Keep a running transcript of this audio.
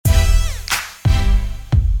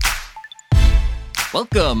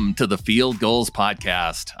Welcome to the Field Gulls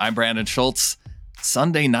Podcast. I'm Brandon Schultz.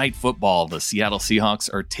 Sunday night football, the Seattle Seahawks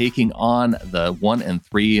are taking on the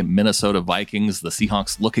 1-3 Minnesota Vikings. The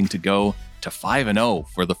Seahawks looking to go to 5-0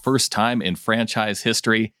 for the first time in franchise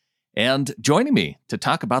history. And joining me to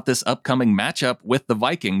talk about this upcoming matchup with the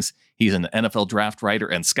Vikings, he's an NFL draft writer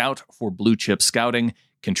and scout for Blue Chip Scouting,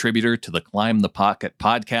 contributor to the Climb the Pocket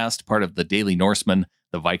podcast, part of the Daily Norseman,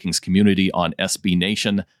 the Vikings community on SB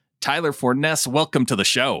Nation. Tyler Forness, welcome to the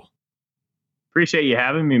show. Appreciate you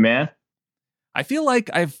having me, man. I feel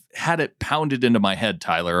like I've had it pounded into my head,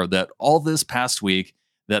 Tyler, that all this past week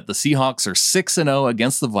that the Seahawks are 6-0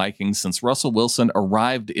 against the Vikings since Russell Wilson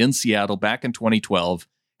arrived in Seattle back in 2012.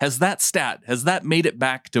 Has that made it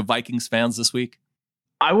back to Vikings fans this week?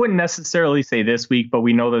 I wouldn't necessarily say this week, but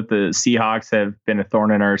we know that the Seahawks have been a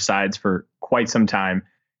thorn in our sides for quite some time.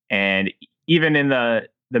 And even in the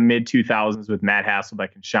mid 2000s with Matt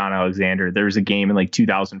Hasselbeck and Sean Alexander, there was a game in like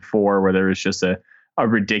 2004 where there was just a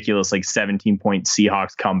ridiculous like 17-point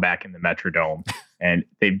Seahawks comeback in the Metrodome. And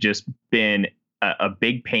they've just been a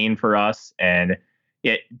big pain for us. And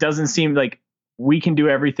it doesn't seem like we can do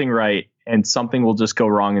everything right and something will just go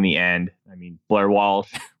wrong in the end. I mean, Blair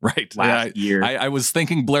Walsh, right? Last year. I was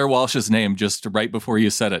thinking Blair Walsh's name just right before you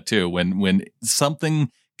said it too, when something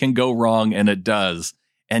can go wrong, and it does.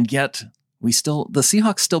 And yet the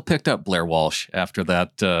Seahawks still picked up Blair Walsh after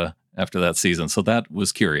that season. So that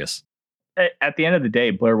was curious. At the end of the day,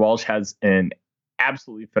 Blair Walsh has an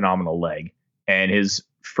absolutely phenomenal leg. And his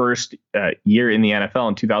first year in the NFL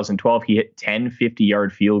in 2012, he hit 10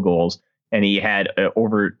 50-yard field goals, and he had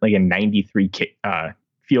over like a 93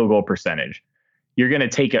 field goal percentage. You're going to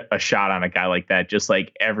take a shot on a guy like that, just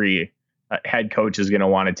like every head coach is going to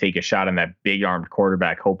want to take a shot on that big-armed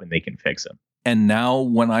quarterback, hoping they can fix him. And now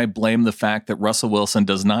when I blame the fact that Russell Wilson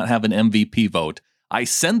does not have an MVP vote, I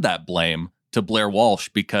send that blame to Blair Walsh,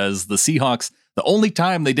 because the Seahawks, the only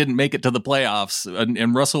time they didn't make it to the playoffs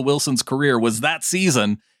in Russell Wilson's career was that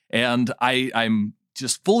season. And I'm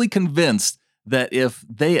just fully convinced that if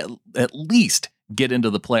they at least get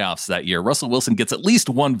into the playoffs that year, Russell Wilson gets at least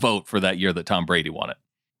one vote for that year that Tom Brady won it.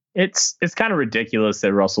 It's kind of ridiculous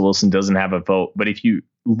that Russell Wilson doesn't have a vote. But if you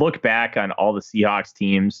look back on all the Seahawks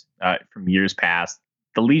teams from years past,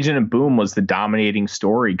 the Legion of Boom was the dominating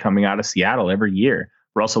story coming out of Seattle every year.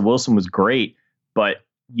 Russell Wilson was great, but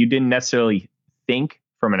you didn't necessarily think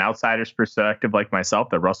from an outsider's perspective like myself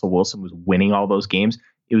that Russell Wilson was winning all those games.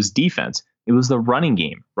 It was defense. It was the running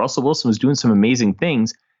game. Russell Wilson was doing some amazing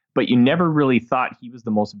things, but you never really thought he was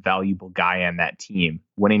the most valuable guy on that team,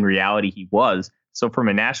 when in reality he was. So from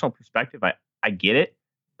a national perspective, I get it,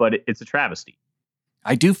 but it's a travesty.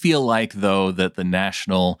 I do feel like, though, that the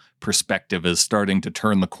national perspective is starting to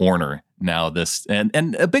turn the corner now.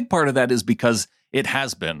 And a big part of that is because it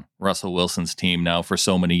has been Russell Wilson's team now for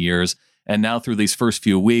so many years. And now through these first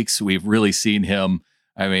few weeks, we've really seen him.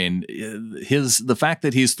 I mean, the fact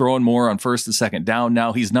that he's throwing more on first and second down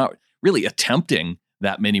now, he's not really attempting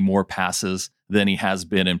that many more passes than he has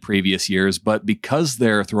been in previous years. But because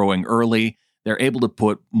they're throwing early, they're able to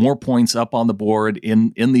put more points up on the board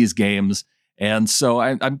in these games. And so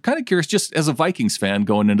I'm kind of curious, just as a Vikings fan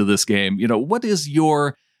going into this game, what is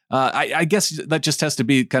your, I guess that just has to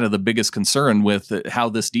be kind of the biggest concern with how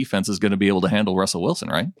this defense is going to be able to handle Russell Wilson,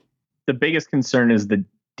 right? The biggest concern is the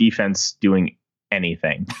defense doing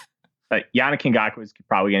anything. Yannick Ngakoue is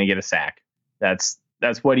probably going to get a sack. That's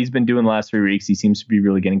what he's been doing the last 3 weeks. He seems to be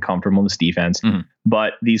really getting comfortable in this defense. Mm-hmm.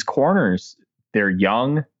 But these corners, they're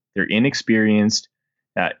young, they're inexperienced.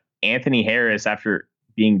 Anthony Harris, after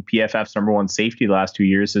being PFF's number one safety the last 2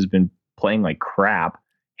 years, has been playing like crap.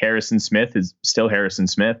 Harrison Smith is still Harrison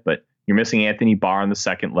Smith, but you're missing Anthony Barr on the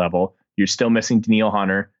second level. You're still missing Danielle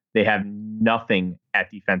Hunter. They have nothing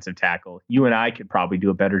at defensive tackle. You and I could probably do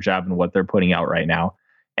a better job in what they're putting out right now.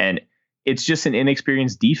 And it's just an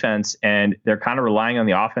inexperienced defense, and they're kind of relying on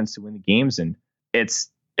the offense to win the games. And it's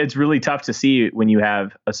really tough to see when you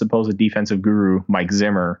have a supposed defensive guru, Mike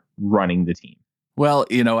Zimmer, running the team. Well,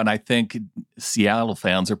 and I think Seattle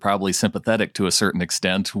fans are probably sympathetic to a certain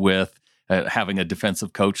extent with having a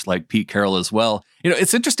defensive coach like Pete Carroll as well.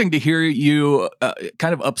 It's interesting to hear you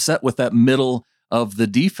kind of upset with that middle of the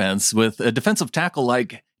defense with a defensive tackle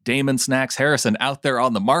like Damon Snacks Harrison out there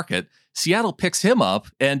on the market. Seattle picks him up,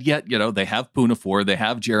 and yet, they have Poona Ford, they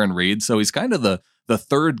have Jarran Reed, so he's kind of the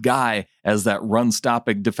third guy as that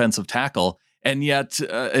run-stopping defensive tackle. And yet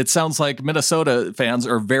it sounds like Minnesota fans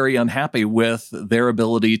are very unhappy with their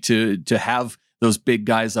ability to have those big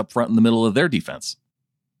guys up front in the middle of their defense.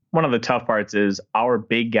 One of the tough parts is our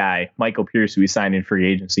big guy, Michael Pierce, who we signed in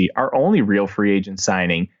free agency, our only real free agent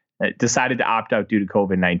signing, decided to opt out due to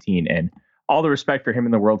COVID-19. And all the respect for him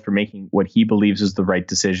in the world for making what he believes is the right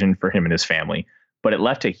decision for him and his family. But it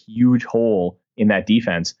left a huge hole in that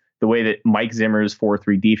defense. The way that Mike Zimmer's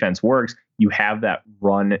 4-3 defense works, you have that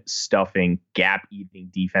run stuffing, gap eating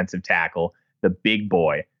defensive tackle, the big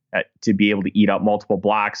boy, to be able to eat up multiple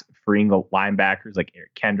blocks, freeing the linebackers like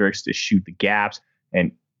Eric Kendricks to shoot the gaps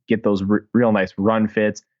and get those real nice run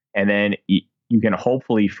fits. And then you can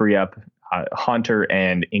hopefully free up Hunter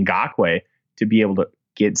and Ngakoue to be able to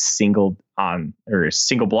get single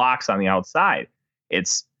blocks on the outside.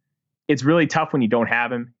 It's really tough when you don't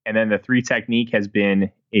have him. And then the 3 technique has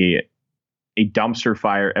been a dumpster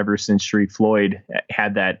fire ever since Sharif Floyd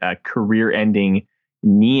had that career-ending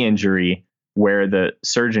knee injury where the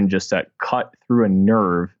surgeon just cut through a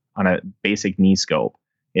nerve on a basic knee scope.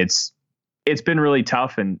 It's been really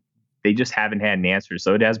tough, and they just haven't had an answer.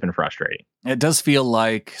 So it has been frustrating. It does feel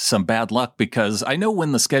like some bad luck, because I know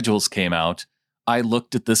when the schedules came out, I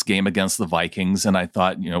looked at this game against the Vikings and I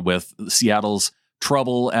thought, with Seattle's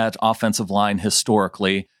trouble at offensive line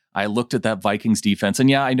historically, I looked at that Vikings defense,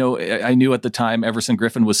 and I knew at the time Everson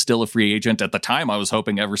Griffen was still a free agent. At the time, I was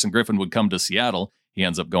hoping Everson Griffen would come to Seattle. He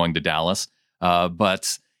ends up going to Dallas.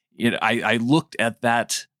 But I looked at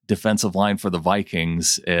that defensive line for the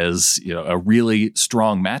Vikings as a really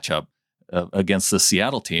strong matchup against the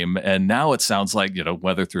Seattle team. And now it sounds like,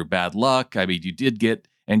 whether through bad luck, I mean, you did get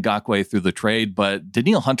Ngakoue through the trade, but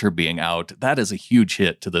Danielle Hunter being out, that is a huge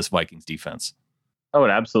hit to this Vikings defense. Oh, it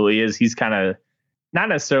absolutely is. He's kind of not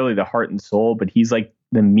necessarily the heart and soul, but he's like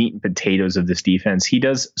the meat and potatoes of this defense. He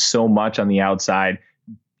does so much on the outside,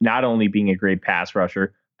 not only being a great pass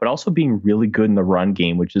rusher, but also being really good in the run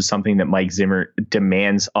game, which is something that Mike Zimmer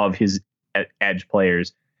demands of his edge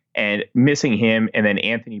players. And missing him, and then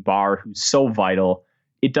Anthony Barr, who's so vital,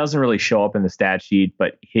 it doesn't really show up in the stat sheet,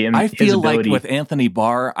 but I feel like with Anthony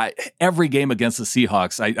Barr, every game against the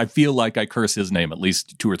Seahawks, I feel like I curse his name at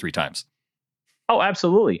least 2 or 3 times. Oh,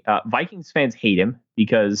 absolutely. Vikings fans hate him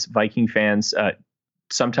because Viking fans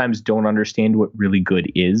sometimes don't understand what really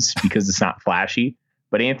good is because it's not flashy.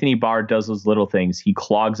 But Anthony Barr does those little things. He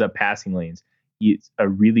clogs up passing lanes. He's a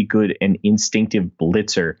really good and instinctive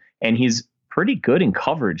blitzer, and he's pretty good in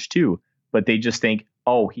coverage too. But they just think,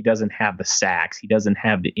 oh, he doesn't have the sacks. He doesn't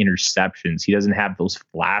have the interceptions. He doesn't have those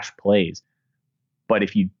flash plays. But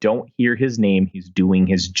if you don't hear his name, he's doing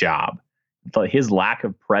his job. But his lack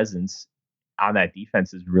of presence on that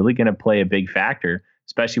defense is really going to play a big factor,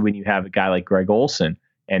 especially when you have a guy like Greg Olsen.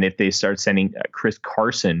 And if they start sending Chris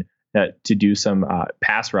Carson to do some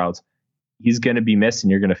pass routes, he's going to be missed and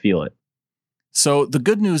you're going to feel it. So the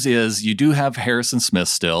good news is you do have Harrison Smith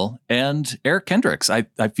still, and Eric Kendricks, I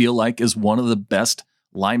feel like, is one of the best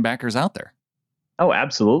linebackers out there. Oh,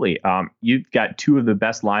 absolutely. You've got 2 of the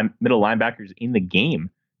best middle linebackers in the game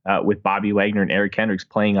with Bobby Wagner and Eric Kendricks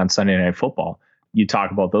playing on Sunday Night Football. You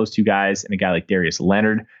talk about those 2 guys and a guy like Darius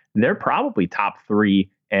Leonard. They're probably top 3,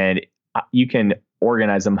 and you can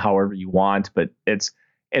organize them however you want, but it's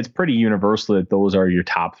pretty universal that those are your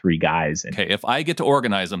top 3 guys. And okay, if I get to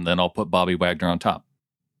organize them, then I'll put Bobby Wagner on top.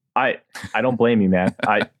 I don't blame you, man.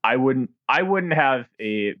 I wouldn't have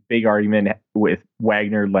a big argument with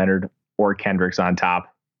Wagner, Leonard, or Kendricks on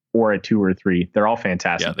top, or a 2 or 3. They're all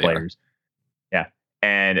fantastic players. Yeah,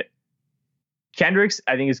 and Kendricks,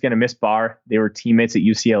 I think, is going to miss Barr. They were teammates at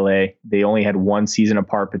UCLA. They only had 1 season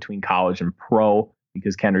apart between college and pro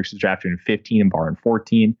because Kendricks was drafted in 15 and Barr in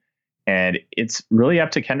 14. And it's really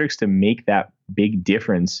up to Kendricks to make that big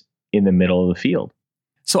difference in the middle of the field.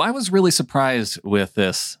 So I was really surprised with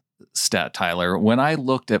this stat, Tyler. When I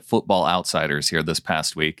looked at Football Outsiders here this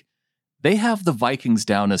past week, they have the Vikings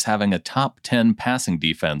down as having a top 10 passing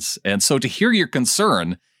defense. And so to hear your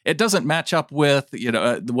concern, it doesn't match up with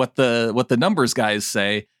what the numbers guys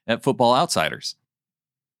say at Football Outsiders.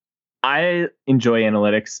 I enjoy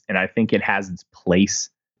analytics, and I think it has its place,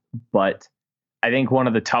 but I think one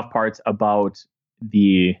of the tough parts about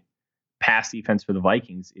the pass defense for the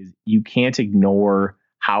Vikings is you can't ignore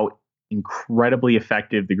how incredibly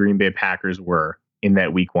effective the Green Bay Packers were in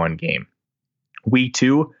that Week 1 game. Week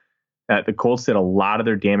 2, the Colts did a lot of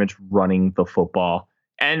their damage running the football,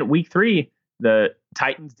 and Week 3, the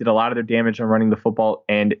Titans did a lot of their damage on running the football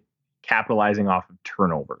and capitalizing off of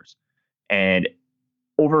turnovers. And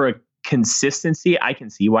over a consistency, I can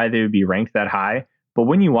see why they would be ranked that high. But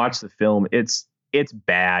when you watch the film, it's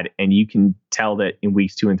bad. And you can tell that in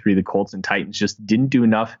weeks 2 and 3, the Colts and Titans just didn't do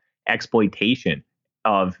enough exploitation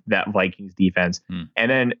of that Vikings defense.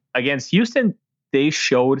 And then against Houston, they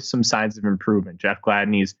showed some signs of improvement. Jeff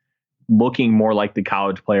Gladney's looking more like the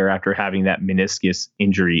college player after having that meniscus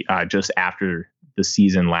injury just after the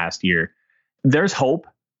season last year. There's hope.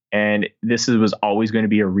 And was always going to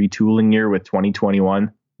be a retooling year, with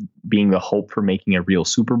 2021 being the hope for making a real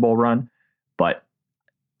Super Bowl run. But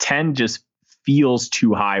 10 just feels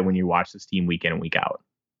too high when you watch this team week in and week out.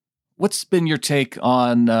 What's been your take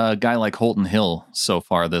on a guy like Holton Hill so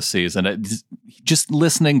far this season? Just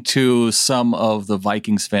listening to some of the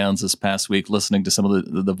Vikings fans this past week, listening to some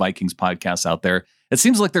of the Vikings podcasts out there, it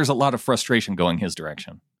seems like there's a lot of frustration going his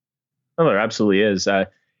direction. Oh, there absolutely is.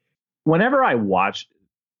 Whenever I watch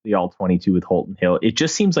the All-22 with Holton Hill, it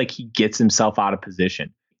just seems like he gets himself out of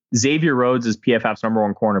position. Xavier Rhodes is PFF's number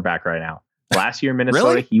one cornerback right now. Last year in Minnesota,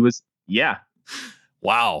 Really? he was, yeah.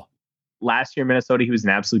 Wow. Last year in Minnesota, he was an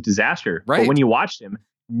absolute disaster. Right. But when you watched him,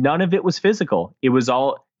 none of it was physical. It was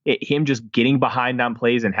all him just getting behind on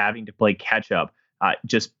plays and having to play catch up,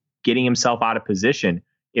 just getting himself out of position.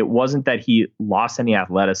 It wasn't that he lost any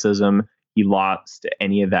athleticism. He lost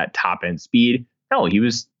any of that top end speed. No, he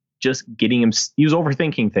was just he was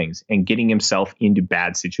overthinking things and getting himself into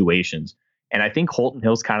bad situations. And I think Holton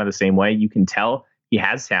Hill's kind of the same way. You can tell he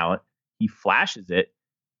has talent. He flashes it,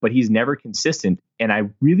 but he's never consistent. And I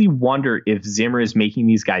really wonder if Zimmer is making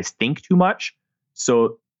these guys think too much,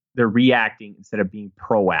 so they're reacting instead of being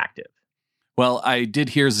proactive. Well, I did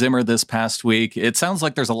hear Zimmer this past week. It sounds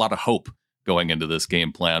like there's a lot of hope going into this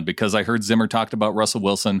game plan, because I heard Zimmer talked about Russell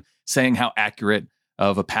Wilson, saying how accurate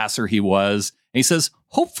of a passer he was. And he says,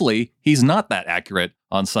 hopefully he's not that accurate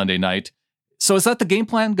on Sunday night. So is that the game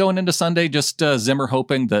plan going into Sunday? Just Zimmer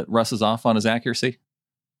hoping that Russ is off on his accuracy?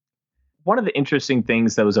 One of the interesting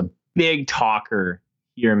things that was a big talker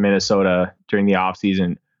here in Minnesota during the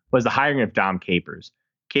offseason was the hiring of Dom Capers.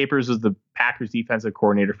 Capers was the Packers defensive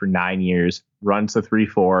coordinator for 9 years, runs the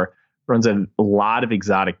 3-4, runs a lot of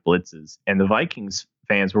exotic blitzes. And the Vikings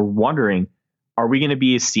fans were wondering, are we going to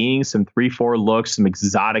be seeing some 3-4 looks, some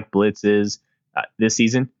exotic blitzes this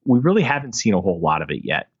season? We really haven't seen a whole lot of it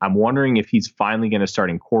yet. I'm wondering if he's finally going to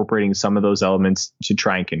start incorporating some of those elements to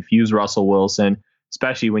try and confuse Russell Wilson,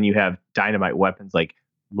 especially when you have dynamite weapons like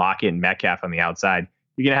Lockett and Metcalf on the outside.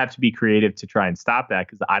 You're going to have to be creative to try and stop that,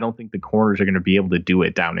 because I don't think the corners are going to be able to do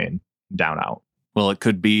it down in, down out. Well, it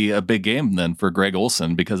could be a big game then for Greg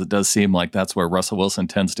Olsen, because it does seem like that's where Russell Wilson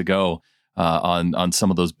tends to go on some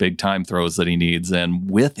of those big time throws that he needs. And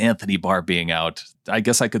with Anthony Barr being out, I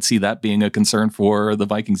guess I could see that being a concern for the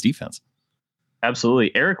Vikings defense.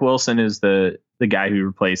 Absolutely. Eric Wilson is the guy who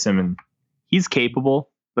replaced him, and he's capable,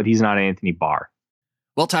 but he's not Anthony Barr.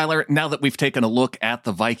 Well, Tyler, now that we've taken a look at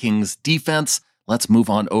the Vikings defense, let's move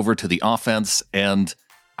on over to the offense. And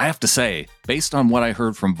I have to say, based on what I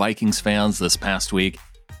heard from Vikings fans this past week,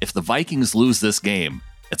 if the Vikings lose this game,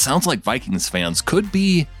 it sounds like Vikings fans could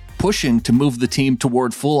be pushing to move the team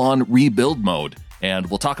toward full-on rebuild mode. And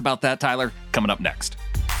we'll talk about that, Tyler, coming up next.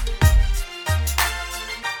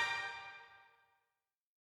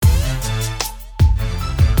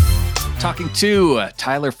 Talking to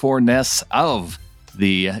Tyler Forness of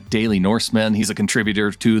the Daily Norseman. He's a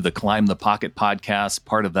contributor to the Climb the Pocket podcast,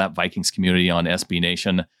 part of that Vikings community on SB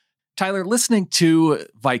Nation. Tyler, listening to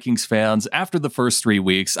Vikings fans after the first 3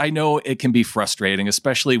 weeks, I know it can be frustrating,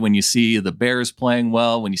 especially when you see the Bears playing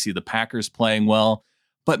well, when you see the Packers playing well.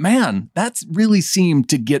 But man, that's really seemed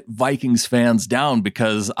to get Vikings fans down,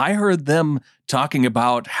 because I heard them talking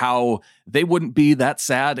about how they wouldn't be that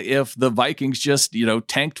sad if the Vikings just,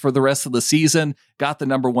 tanked for the rest of the season, got the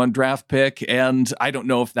number 1 draft pick. And I don't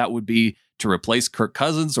know if that would be to replace Kirk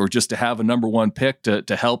Cousins or just to have a number 1 pick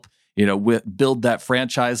to help, build that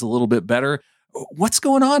franchise a little bit better. What's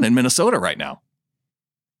going on in Minnesota right now?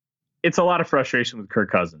 It's a lot of frustration with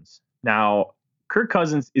Kirk Cousins. Now, Kirk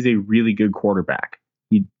Cousins is a really good quarterback.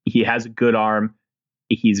 He has a good arm.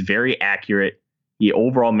 He's very accurate. He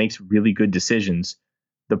overall makes really good decisions.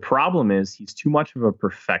 The problem is he's too much of a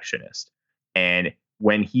perfectionist. And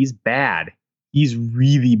when he's bad, he's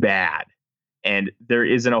really bad. And there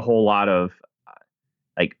isn't a whole lot of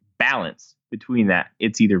balance between that.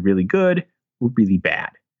 It's either really good or really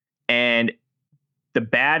bad. And the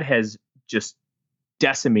bad has just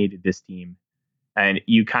decimated this team. And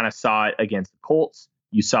you kind of saw it against the Colts.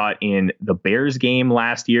 You saw it in the Bears game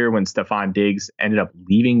last year when Stephon Diggs ended up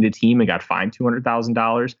leaving the team and got fined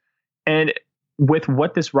 $200,000. And with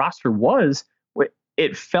what this roster was,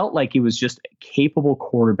 it felt like it was just a capable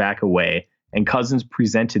quarterback away, and Cousins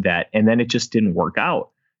presented that, and then it just didn't work out.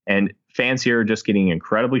 And fans here are just getting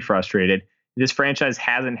incredibly frustrated. This franchise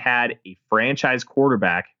hasn't had a franchise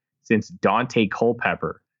quarterback since Dante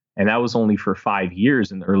Culpepper, and that was only for 5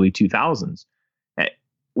 years in the early 2000s.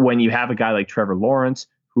 When you have a guy like Trevor Lawrence,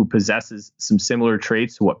 who possesses some similar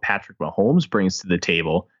traits to what Patrick Mahomes brings to the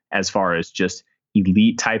table, as far as just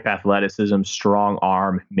elite type athleticism, strong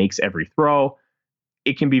arm, makes every throw,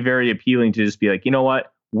 it can be very appealing to just be like, you know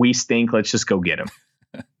what? We stink. Let's just go get him.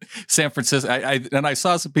 San Francisco. I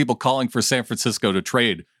saw some people calling for San Francisco to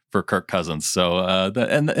trade for Kirk Cousins. So,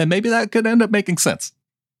 and maybe that could end up making sense.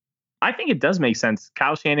 I think it does make sense.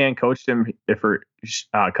 Kyle Shanahan coached him for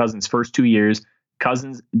Cousins' first 2 years.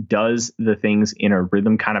 Cousins does the things in a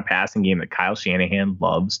rhythm kind of passing game that Kyle Shanahan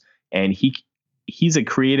loves. And he's a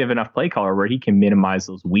creative enough play caller where he can minimize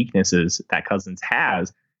those weaknesses that Cousins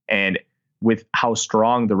has. And with how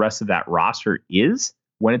strong the rest of that roster is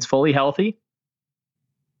when it's fully healthy,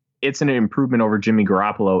 it's an improvement over Jimmy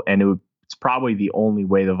Garoppolo. And it's probably the only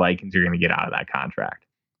way the Vikings are going to get out of that contract.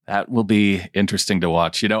 That will be interesting to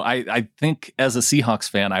watch. I think as a Seahawks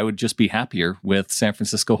fan, I would just be happier with San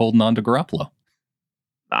Francisco holding on to Garoppolo.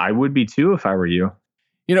 I would be too if I were you.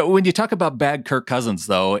 When you talk about bad Kirk Cousins,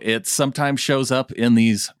 though, it sometimes shows up in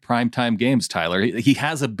these primetime games, Tyler. He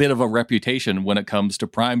has a bit of a reputation when it comes to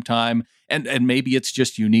primetime, and maybe it's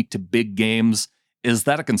just unique to big games. Is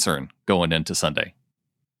that a concern going into Sunday?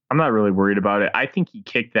 I'm not really worried about it. I think he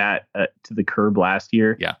kicked that to the curb last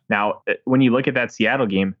year. Yeah. Now, when you look at that Seattle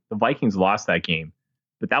game, the Vikings lost that game,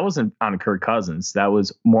 but that wasn't on Kirk Cousins. That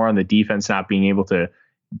was more on the defense not being able to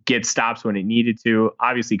get stops when it needed to.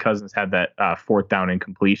 Obviously, Cousins had that fourth down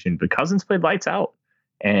incompletion, but Cousins played lights out.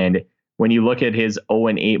 And when you look at his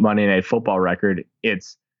 0-8 Monday Night Football record,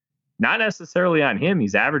 it's not necessarily on him.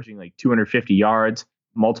 He's averaging like 250 yards,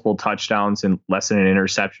 multiple touchdowns, and less than an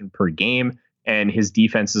interception per game. And his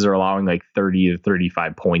defenses are allowing like 30 to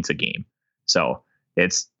 35 points a game. So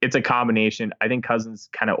it's a combination. I think Cousins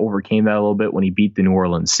kind of overcame that a little bit when he beat the New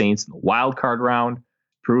Orleans Saints in the wild card round,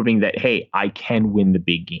 proving that, hey, I can win the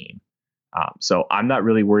big game. So I'm not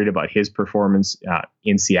really worried about his performance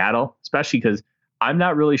in Seattle, especially because I'm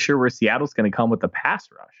not really sure where Seattle's going to come with the pass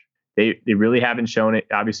rush. They really haven't shown it.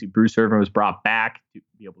 Obviously, Bruce Irvin was brought back to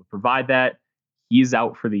be able to provide that. He's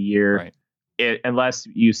out for the year. Right. Unless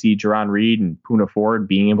you see Jerron Reed and Poona Ford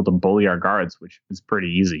being able to bully our guards, which is pretty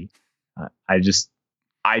easy.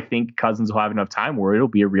 I think Cousins will have enough time where it'll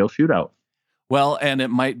be a real shootout. Well, and it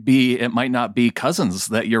might not be Cousins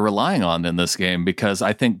that you're relying on in this game, because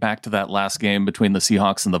I think back to that last game between the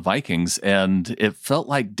Seahawks and the Vikings, and it felt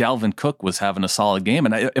like Dalvin Cook was having a solid game.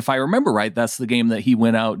 And if I remember right, that's the game that he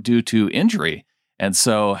went out due to injury. And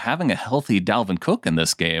so having a healthy Dalvin Cook in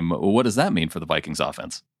this game, what does that mean for the Vikings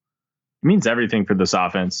offense? It means everything for this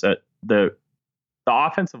offense. The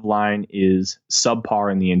offensive line is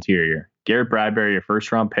subpar in the interior. Garrett Bradbury, a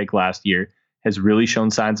first-round pick last year, has really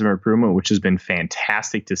shown signs of improvement, which has been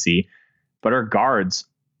fantastic to see. But our guards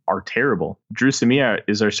are terrible. Drew Samia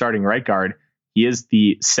is our starting right guard. He is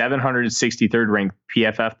the 763rd ranked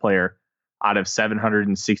PFF player out of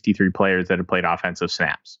 763 players that have played offensive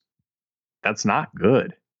snaps. That's not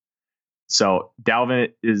good. So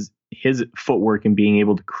Dalvin is his footwork and being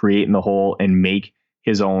able to create in the hole and make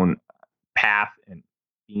his own path and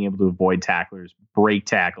being able to avoid tacklers, break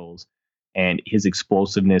tackles, and his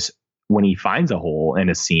explosiveness when he finds a hole and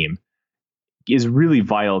a seam is really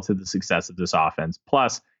vital to the success of this offense.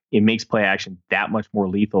 Plus, it makes play action that much more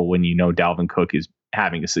lethal when you know Dalvin Cook is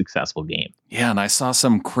having a successful game. Yeah, and I saw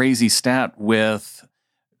some crazy stat with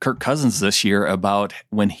Kirk Cousins this year about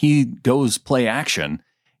when he goes play action,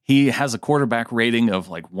 he has a quarterback rating of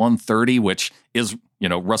like 130, which is,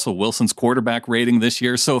 Russell Wilson's quarterback rating this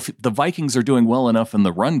year. So if the Vikings are doing well enough in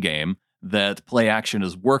the run game that play action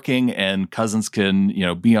is working and Cousins can,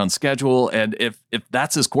 be on schedule, and if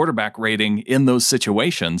that's his quarterback rating in those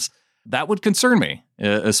situations, that would concern me,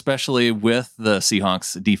 especially with the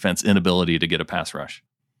Seahawks defense inability to get a pass rush.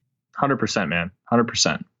 100%, man.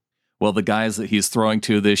 100%. Well, the guys that he's throwing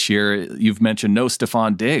to this year, you've mentioned no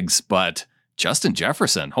Stephon Diggs, but Justin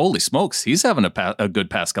Jefferson, holy smokes, he's having a good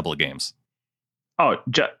past couple of games. Oh,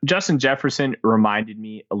 Justin Jefferson reminded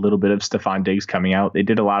me a little bit of Stephon Diggs coming out. They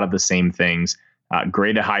did a lot of the same things.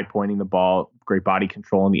 Great at high pointing the ball, great body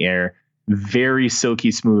control in the air, very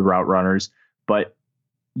silky smooth route runners. But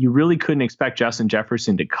you really couldn't expect Justin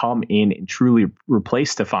Jefferson to come in and truly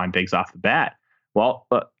replace Stephon Diggs off the bat. Well,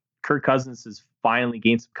 Kirk Cousins has finally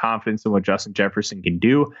gained some confidence in what Justin Jefferson can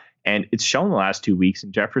do, and it's shown the last 2 weeks,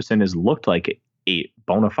 and Jefferson has looked like a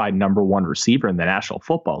bona fide number one receiver in the National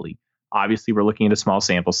Football League. Obviously, we're looking at a small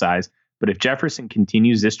sample size, but if Jefferson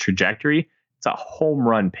continues this trajectory, it's a home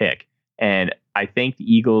run pick. And I thank the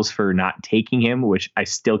Eagles for not taking him, which I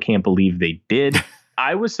still can't believe they did.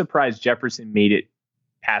 I was surprised Jefferson made it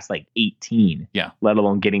past like 18, let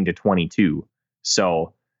alone getting to 22.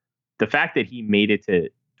 So the fact that he made it to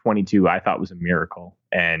 22, I thought was a miracle.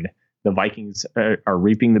 And the Vikings are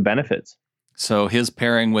reaping the benefits. So his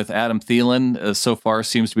pairing with Adam Thielen so far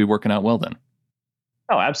seems to be working out well then.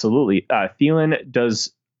 Oh, absolutely. Thielen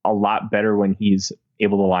does a lot better when he's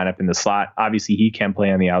able to line up in the slot. Obviously, he can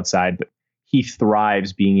play on the outside, but he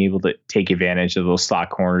thrives being able to take advantage of those slot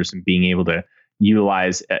corners and being able to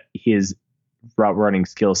utilize his route running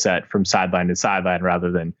skill set from sideline to sideline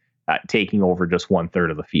rather than taking over just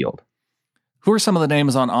 1/3 of the field. Who are some of the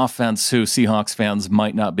names on offense who Seahawks fans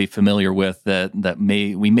might not be familiar with that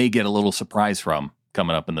we may get a little surprise from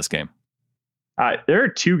coming up in this game? There are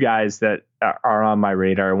two guys that are on my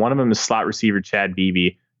radar. One of them is slot receiver Chad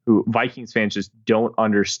Beebe, who Vikings fans just don't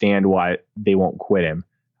understand why they won't quit him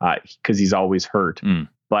because he's always hurt.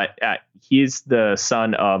 But he's the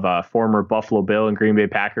son of former Buffalo Bill and Green Bay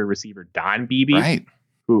Packer receiver Don Beebe, right?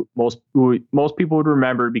 Who most people would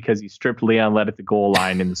remember because he stripped Leon Lett at the goal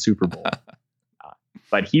line in the Super Bowl.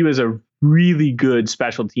 But he was a really good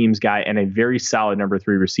special teams guy and a very solid number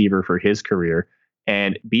 3 receiver for his career.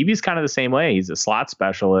 And Beebe's kind of the same way. He's a slot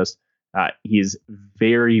specialist. He's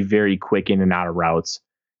very, very quick in and out of routes.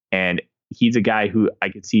 And he's a guy who I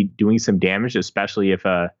could see doing some damage, especially if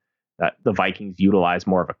the Vikings utilize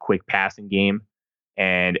more of a quick passing game.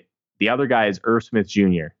 And the other guy is Irv Smith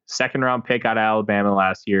Jr., 2nd-round pick out of Alabama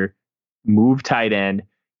last year, moved tight end,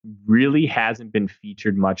 really hasn't been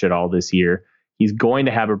featured much at all this year. He's going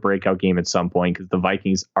to have a breakout game at some point because the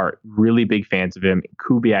Vikings are really big fans of him.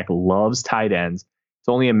 Kubiak loves tight ends. It's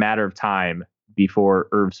only a matter of time before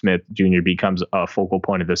Irv Smith Jr. becomes a focal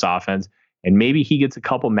point of this offense. And maybe he gets a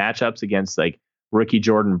couple matchups against like rookie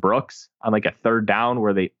Jordan Brooks on like a 3rd down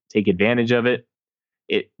where they take advantage of it.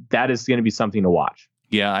 That is going to be something to watch.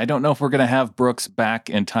 Yeah, I don't know if we're going to have Brooks back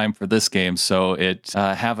in time for this game. So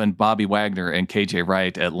having Bobby Wagner and KJ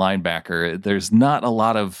Wright at linebacker, there's not a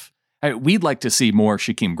lot of. We'd like to see more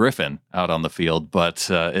Shaquem Griffin out on the field, but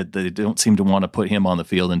they don't seem to want to put him on the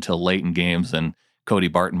field until late in games. And Cody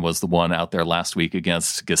Barton was the one out there last week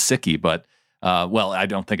against Gesicki. But, I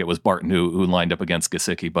don't think it was Barton who lined up against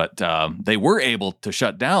Gesicki, but they were able to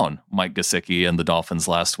shut down Mike Gesicki and the Dolphins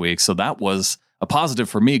last week. So that was a positive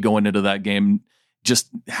for me going into that game, just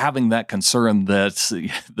having that concern that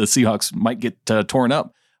the Seahawks might get torn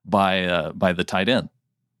up by the tight end.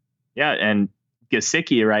 Yeah, and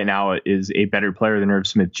Gesicki right now is a better player than Irv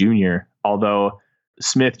Smith Jr., although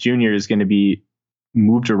Smith Jr. is going to be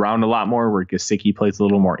moved around a lot more where Gesicki plays a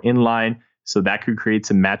little more inline. So that could create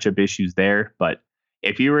some matchup issues there. But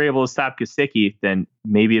if you were able to stop Gesicki, then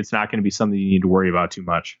maybe it's not going to be something you need to worry about too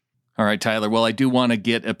much. All right, Tyler. Well, I do want to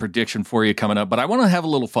get a prediction for you coming up, but I want to have a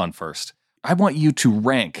little fun first. I want you to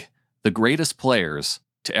rank the greatest players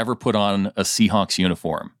to ever put on a Seahawks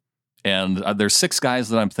uniform. And there's 6 guys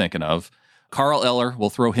that I'm thinking of. Carl Eller, we'll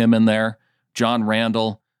throw him in there. John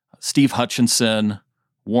Randall, Steve Hutchinson,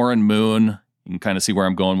 Warren Moon. You can kind of see where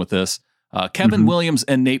I'm going with this. Kevin Williams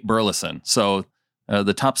and Nate Burleson. So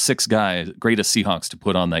the top 6 guys, greatest Seahawks to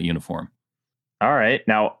put on that uniform. All right.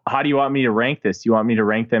 Now, how do you want me to rank this? Do you want me to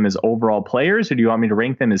rank them as overall players or do you want me to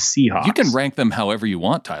rank them as Seahawks? You can rank them however you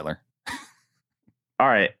want, Tyler. All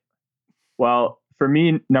right. Well, for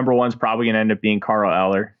me, number 1 is probably going to end up being Carl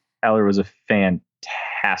Eller. Eller was a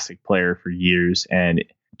fantastic player for years and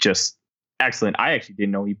just excellent. I actually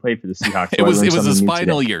didn't know he played for the Seahawks. It was his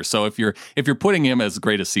final year. So if you're putting him as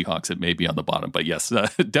greatest Seahawks, it may be on the bottom. But yes,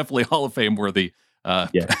 definitely Hall of Fame worthy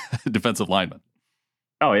defensive lineman.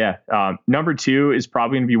 Oh yeah. Number 2 is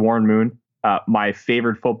probably going to be Warren Moon, my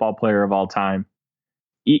favorite football player of all time.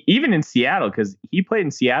 Even in Seattle, because he played in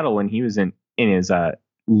Seattle when he was in his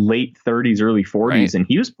late 30s, early 40s, right. And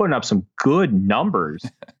he was putting up some good numbers.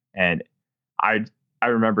 And I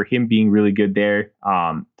remember him being really good there.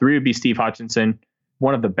 3 would be Steve Hutchinson,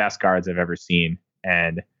 one of the best guards I've ever seen.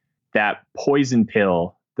 And that poison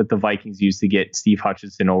pill that the Vikings used to get Steve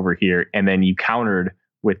Hutchinson over here, and then you countered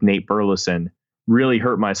with Nate Burleson, really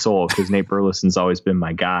hurt my soul because Nate Burleson's always been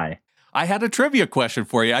my guy. I had a trivia question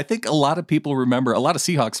for you. I think a lot of people remember, a lot of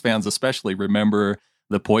Seahawks fans especially remember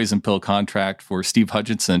the poison pill contract for Steve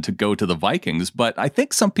Hutchinson to go to the Vikings. But I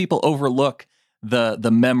think some people overlook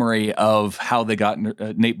the memory of how they got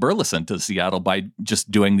Nate Burleson to Seattle by just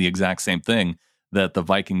doing the exact same thing that the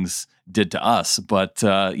Vikings did to us. But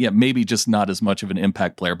maybe just not as much of an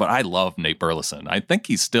impact player. But I love Nate Burleson. I think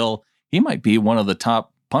he might be one of the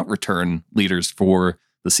top punt return leaders for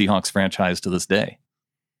the Seahawks franchise to this day.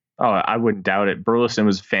 Oh, I wouldn't doubt it. Burleson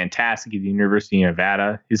was fantastic at the University of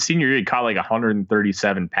Nevada. His senior year, he caught like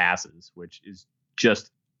 137 passes, which is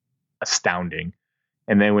just astounding.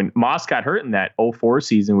 And then when Moss got hurt in that 04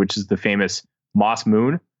 season, which is the famous Moss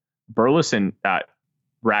Moon, Burleson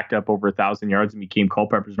racked up over 1,000 yards and became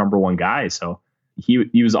Culpepper's number 1 guy. So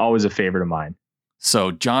he was always a favorite of mine.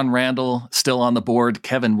 So John Randall still on the board,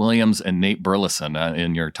 Kevin Williams and Nate Burleson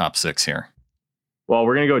in your top 6 here. Well,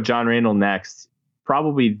 we're going to go John Randall next.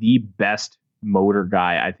 Probably the best motor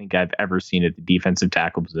guy I think I've ever seen at the defensive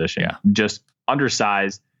tackle position. Yeah. Just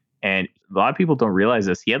undersized. And a lot of people don't realize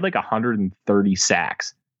this. He had like 130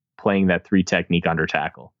 sacks playing that 3 technique under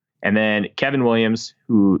tackle. And then Kevin Williams,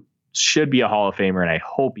 who should be a Hall of Famer, and I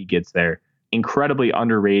hope he gets there. Incredibly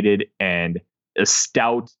underrated and a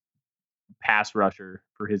stout pass rusher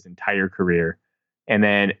for his entire career. And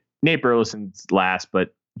then Nate Burleson's last,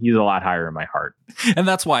 but he's a lot higher in my heart. And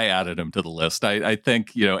that's why I added him to the list. I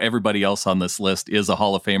think, everybody else on this list is a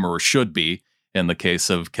Hall of Famer, or should be, in the case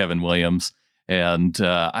of Kevin Williams. And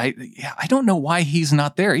I don't know why he's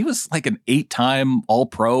not there. He was like an 8-time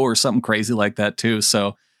All-Pro or something crazy like that too.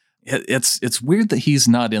 So it's weird that he's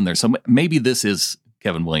not in there. So maybe this is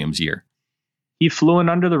Kevin Williams' year. He flew in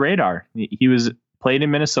under the radar. He was played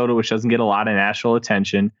in Minnesota, which doesn't get a lot of national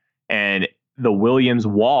attention. And the Williams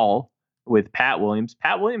wall with Pat Williams.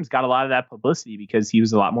 Pat Williams got a lot of that publicity because he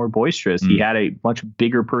was a lot more boisterous. He had a much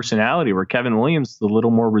bigger personality, where Kevin Williams is a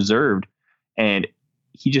little more reserved. And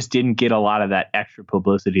he just didn't get a lot of that extra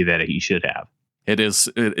publicity that he should have. It is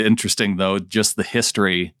interesting, though, just the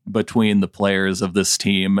history between the players of this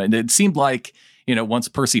team. And it seemed like, once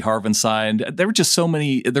Percy Harvin signed, there were just so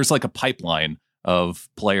many, there's like a pipeline of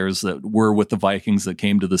players that were with the Vikings that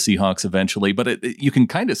came to the Seahawks eventually. But you can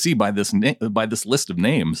kind of see by this list of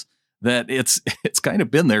names that it's kind of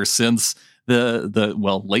been there since the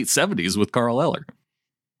late 70s with Carl Eller.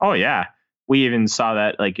 Oh, yeah. We even saw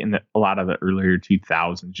that like in a lot of the earlier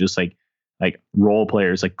 2000s, just like role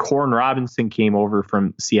players. Like Corn Robinson came over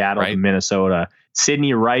from Seattle to Minnesota.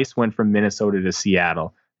 Sidney Rice went from Minnesota to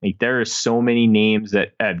Seattle. Like there are so many names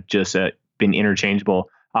that have just been interchangeable.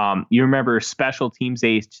 You remember special teams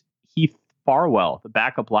ace Heath Farwell, the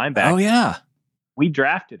backup linebacker. Oh yeah, we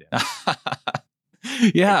drafted him.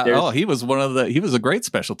 Yeah. Like he was he was a great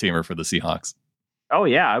special teamer for the Seahawks. Oh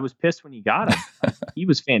yeah, I was pissed when he got him. He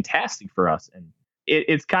was fantastic for us, and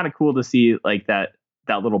it's kind of cool to see like that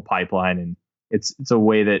little pipeline, and it's a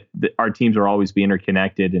way that our teams are always be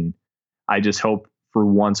interconnected, and I just hope for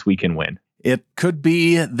once we can win. It could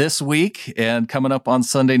be this week and coming up on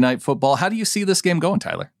Sunday Night Football. How do you see this game going,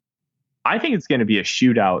 Tyler? I think it's going to be a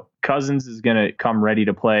shootout. Cousins is going to come ready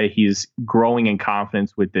to play. He's growing in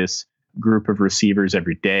confidence with this group of receivers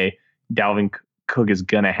every day. Dalvin Cook is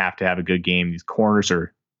going to have a good game. These corners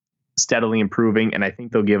are steadily improving, and I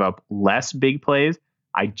think they'll give up less big plays.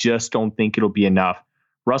 I just don't think it'll be enough.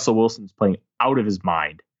 Russell Wilson's playing out of his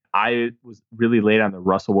mind. I was really late on the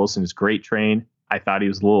Russell Wilson is great train. I thought he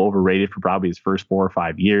was a little overrated for probably his first 4 or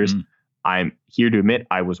 5 years. I'm here to admit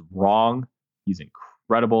I was wrong. He's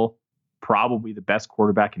incredible. Probably the best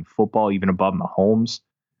quarterback in football, even above Mahomes.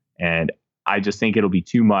 And I just think it'll be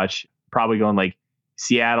too much. Probably going like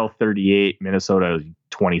Seattle 38, Minnesota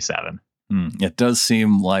 27. It does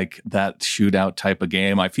seem like that shootout type of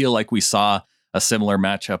game. I feel like we saw a similar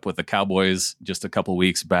matchup with the Cowboys just a couple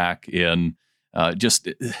weeks back in just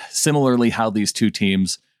similarly how these two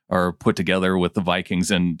teams are put together with the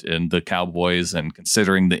Vikings and the Cowboys, and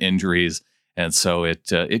considering the injuries. And so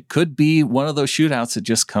it could be one of those shootouts that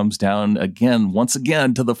just comes down once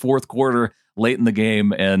again to the fourth quarter late in the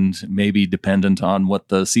game, and maybe dependent on what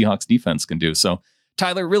the Seahawks defense can do. So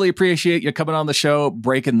Tyler, really appreciate you coming on the show,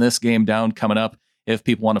 breaking this game down. Coming up, if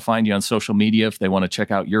people want to find you on social media, if they want to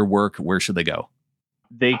check out your work, where should they go?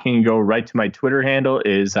 They can go right to my Twitter handle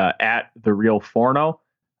is at The Real Forno.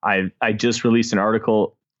 I just released an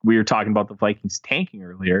article. We were talking about the Vikings tanking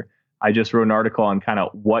earlier. I just wrote an article on kind of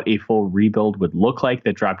what a full rebuild would look like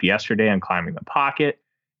that dropped yesterday on Climbing the Pocket.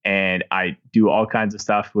 And I do all kinds of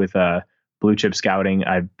stuff with Blue Chip Scouting.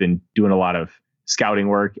 I've been doing a lot of scouting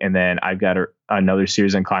work. And then I've got another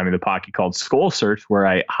series on Climbing the Pocket called Skull Search, where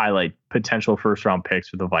I highlight potential first-round picks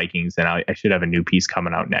for the Vikings. And I should have a new piece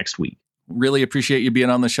coming out next week. Really appreciate you being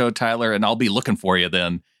on the show, Tyler. And I'll be looking for you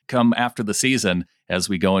then come after the season as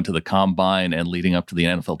we go into the combine and leading up to the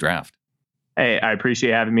NFL draft. Hey, I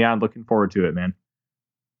appreciate having me on. Looking forward to it, man.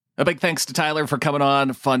 A big thanks to Tyler for coming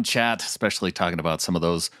on. Fun chat, especially talking about some of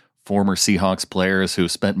those former Seahawks players who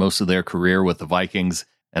spent most of their career with the Vikings,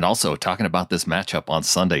 and also talking about this matchup on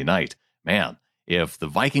Sunday night. Man, if the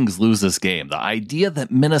Vikings lose this game, the idea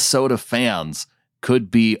that Minnesota fans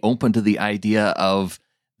could be open to the idea of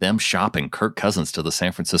them shopping Kirk Cousins to the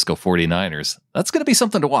San Francisco 49ers, that's going to be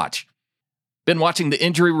something to watch. Been watching the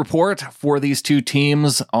injury report for these two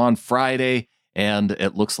teams on Friday, and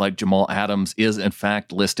it looks like Jamal Adams is in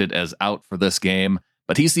fact listed as out for this game,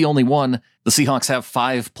 but he's the only one. The Seahawks have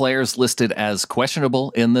 5 players listed as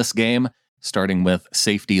questionable in this game, starting with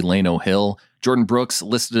safety Lano Hill. Jordan Brooks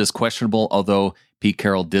listed as questionable, although Pete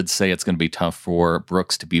Carroll did say it's going to be tough for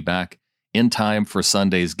Brooks to be back in time for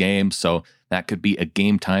Sunday's game, so that could be a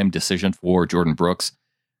game-time decision for Jordan Brooks.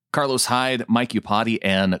 Carlos Hyde, Mike Iupati,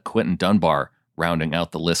 and Quentin Dunbar rounding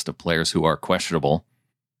out the list of players who are questionable.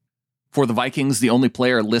 For the Vikings, the only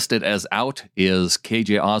player listed as out is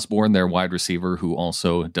KJ Osborne, their wide receiver, who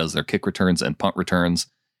also does their kick returns and punt returns.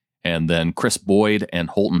 And then Chris Boyd and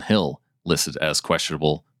Holton Hill listed as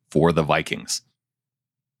questionable for the Vikings.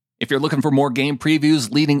 If you're looking for more game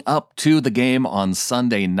previews leading up to the game on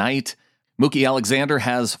Sunday night, Mookie Alexander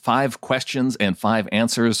has 5 questions and 5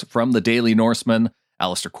 answers from the Daily Norseman.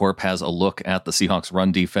 Alistair Corp has a look at the Seahawks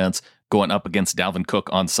run defense going up against Dalvin Cook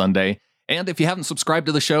on Sunday. And if you haven't subscribed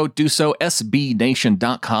to the show, do so,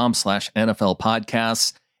 sbnation.com/NFL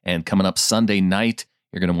podcasts. And coming up Sunday night,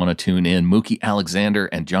 you're going to want to tune in. Mookie Alexander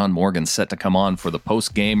and John Morgan set to come on for the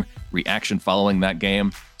post-game reaction following that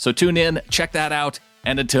game. So tune in, check that out,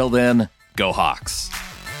 and until then, go Hawks.